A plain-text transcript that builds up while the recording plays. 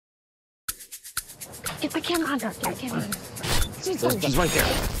I can't contact you. I can't. She's right there.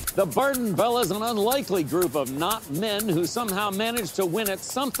 The Barton Bellas, an unlikely group of not men who somehow managed to win at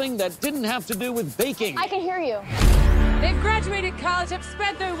something that didn't have to do with baking. I can hear you. They've graduated college, have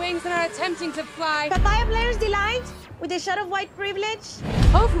spread their wings, and are attempting to fly. Papaya Players Delight with a shot of white privilege.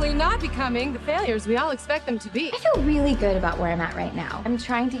 Hopefully not becoming the failures we all expect them to be. I feel really good about where I'm at right now. I'm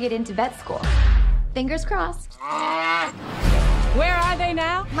trying to get into vet school. Fingers crossed. Where are they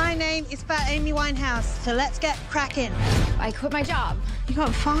now? My name is Fat Amy Winehouse, so let's get cracking. I quit my job. You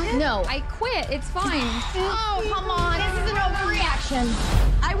got fired? No, I quit. It's fine. Oh, come on. This is an overreaction.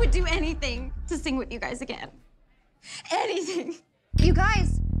 I would do anything to sing with you guys again. Anything. You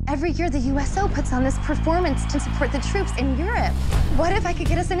guys, every year the USO puts on this performance to support the troops in Europe. What if I could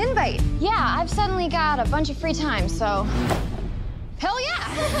get us an invite? Yeah, I've suddenly got a bunch of free time, so... Hell yeah!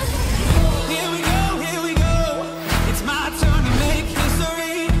 Here we go, it's my turn to make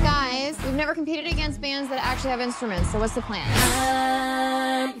history. Guys, we've never competed against bands that actually have instruments, so what's the plan?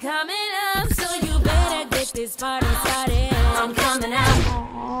 I'm coming up, so you better get this party started. I'm coming out.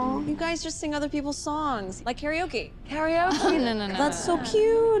 Aww, you guys just sing other people's songs, like karaoke. Karaoke? No. That's so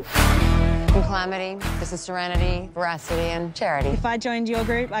cute. I'm Calamity, this is Serenity, Veracity, and Charity. If I joined your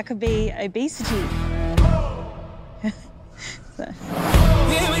group, I could be obesity. So.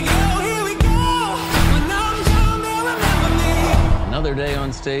 Here we go. When I'm down, they'll remember me. Another day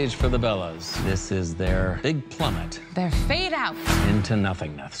on stage for the Bellas. This is their big plummet They're fade out. into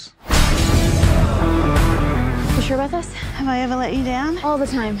nothingness. You sure about this? Have I ever let you down? All the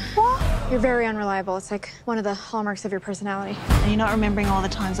time. What? You're very unreliable. It's like one of the hallmarks of your personality. Are you not remembering all the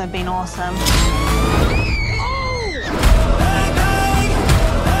times I've been awesome?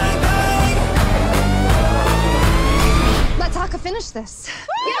 Let's Taka finish this.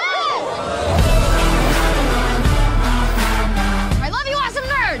 I love you, awesome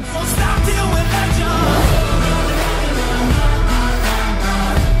nerds! Won't stop till we're legends.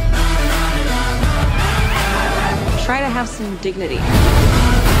 Try to have some dignity.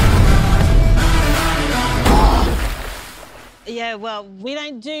 Yeah, well, we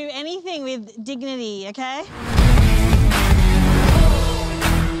don't do anything with dignity, okay?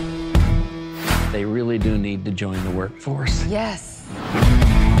 They really do need to join the workforce. Yes.